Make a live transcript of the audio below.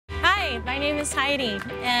my name is Heidi,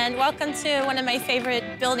 and welcome to one of my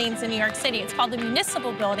favorite buildings in New York City. It's called the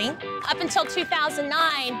Municipal building. Up until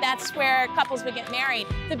 2009, that's where couples would get married.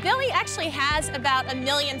 The building actually has about 1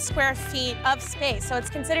 million square feet of space, so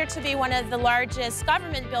it's considered to be one of the largest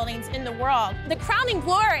government buildings in the world. The crowning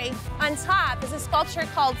glory on top is a sculpture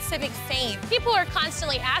called Civic Fame. People are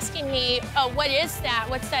constantly asking me, oh, what is that?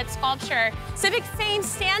 What's that sculpture? Civic Fame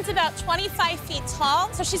stands about 25 feet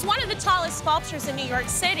tall, so she's one of the tallest sculptures in New York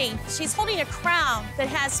City. She's holding a crown that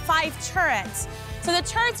has 5 turrets. So the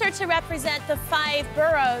turrets are to represent the 5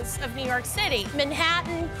 boroughs of New York City: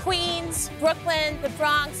 Manhattan, Queens, Brooklyn, the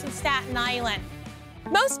Bronx, and Staten Island.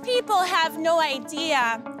 Most people have no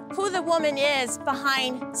idea who the woman is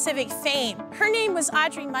behind Civic Fame. Her name was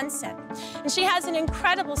Audrey Munson, and she has an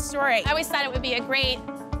incredible story. I always thought it would be a great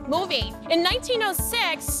movie. In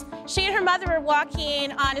 1906, she and her mother were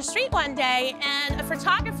walking on a street one day, and a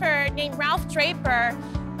photographer named Ralph Draper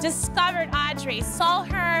discovered Audrey, saw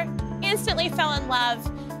her, instantly fell in love,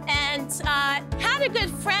 and had a good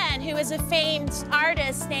friend who is a famed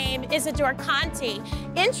artist named Isidore Conti.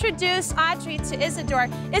 Introduced Audrey to Isidore.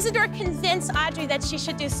 Isidore convinced Audrey that she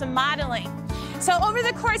should do some modeling. So over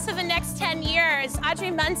the course of the next 10 years, Audrey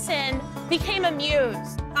Munson became a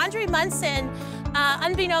muse. Audrey Munson,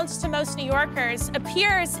 unbeknownst to most New Yorkers,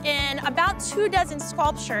 appears in about 24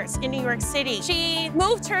 sculptures in New York City. She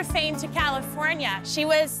moved her fame to California. She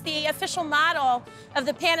was the official model of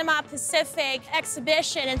the Panama Pacific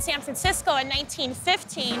exhibition in San Francisco in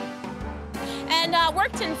 1915, and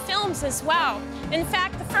worked in films as well. In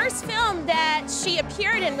fact, the first film that she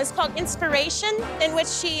appeared in was called Inspiration, in which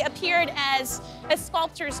she appeared as a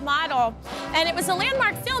sculptor's model. And it was a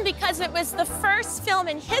landmark film because it was the first film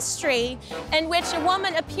in history in which a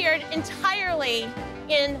woman appeared entirely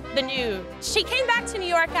in the nude. She came back to New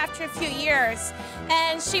York after a few years,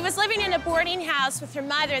 and she was living in a boarding house with her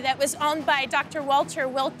mother that was owned by Dr. Walter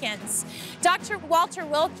Wilkins. Dr. Walter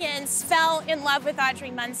Wilkins fell in love with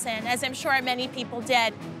Audrey Munson, as I'm sure many people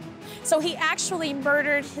did. So he actually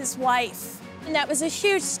murdered his wife. And that was a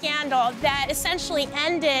huge scandal that essentially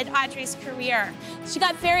ended Audrey's career. She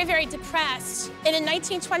got very, very depressed. And in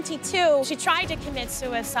 1922, she tried to commit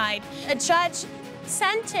suicide. A judge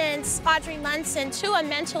sentenced Audrey Munson to a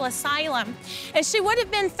mental asylum, and she would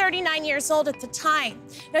have been 39 years old at the time.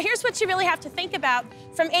 Now, here's what you really have to think about.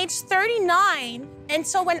 From age 39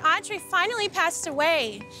 until when Audrey finally passed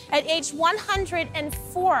away at age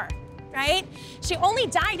 104, right? She only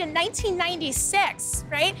died in 1996,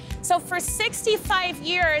 right? So for 65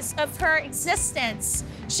 years of her existence,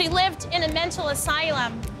 she lived in a mental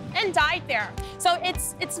asylum and died there. So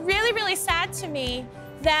it's really, really sad to me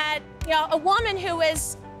that, you know, a woman who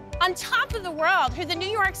was on top of the world, who the New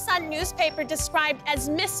York Sun newspaper described as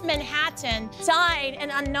Miss Manhattan, died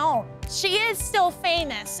and unknown. She is still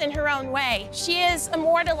famous in her own way. She is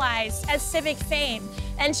immortalized as Civic Fame,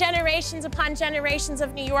 and generations upon generations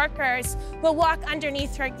of New Yorkers will walk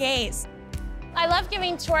underneath her gaze. I love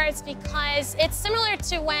giving tours because it's similar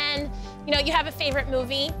to when, you know, you have a favorite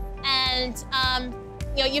movie and,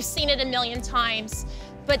 you know, you've seen it 1 million times,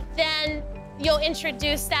 but then you'll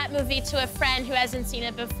introduce that movie to a friend who hasn't seen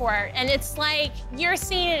it before. And it's like you're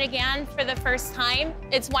seeing it again for the first time.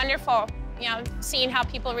 It's wonderful, you know, seeing how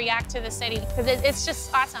people react to the city, because it's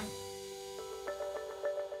just awesome.